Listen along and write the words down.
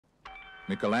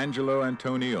Michelangelo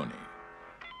Antonioni,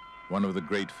 one of the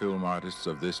great film artists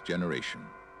of this generation,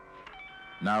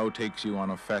 now takes you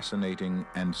on a fascinating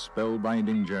and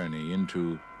spellbinding journey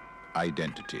into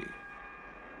identity.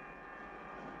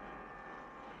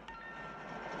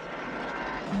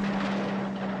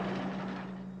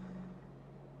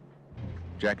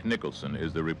 Jack Nicholson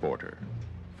is the reporter,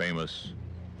 famous,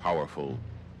 powerful,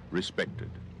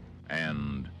 respected,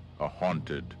 and a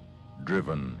haunted,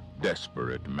 driven,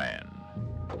 desperate man.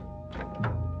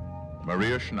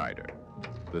 Maria Schneider,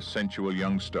 the sensual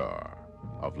young star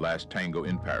of Last Tango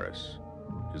in Paris,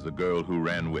 is the girl who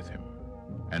ran with him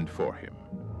and for him.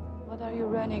 What are you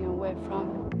running away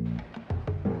from?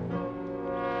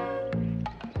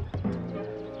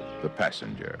 The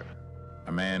passenger,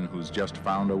 a man who's just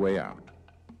found a way out.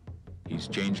 He's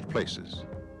changed places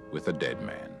with a dead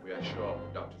man. We are sure of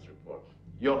the doctor's report.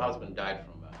 Your husband died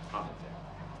from a heart attack.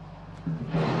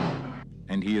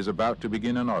 And he is about to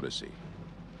begin an odyssey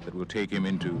that will take him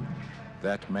into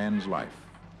that man's life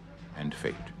and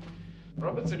fate.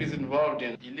 Robertson is involved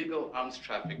in illegal arms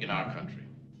traffic in our country.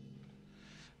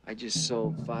 I just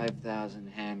sold 5,000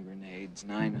 hand grenades,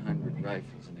 900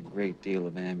 rifles, and a great deal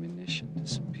of ammunition to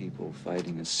some people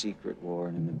fighting a secret war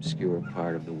in an obscure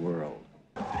part of the world.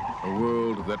 A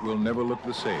world that will never look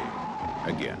the same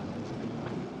again.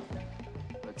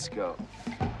 Let's go.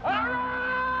 All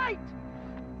right!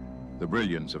 The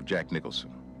brilliance of Jack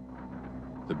Nicholson.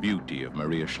 The beauty of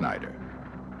Maria Schneider.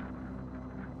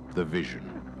 The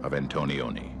vision of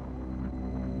Antonioni.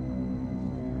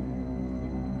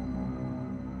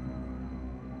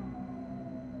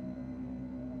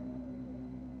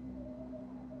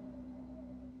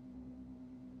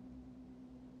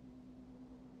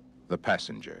 The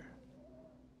passenger.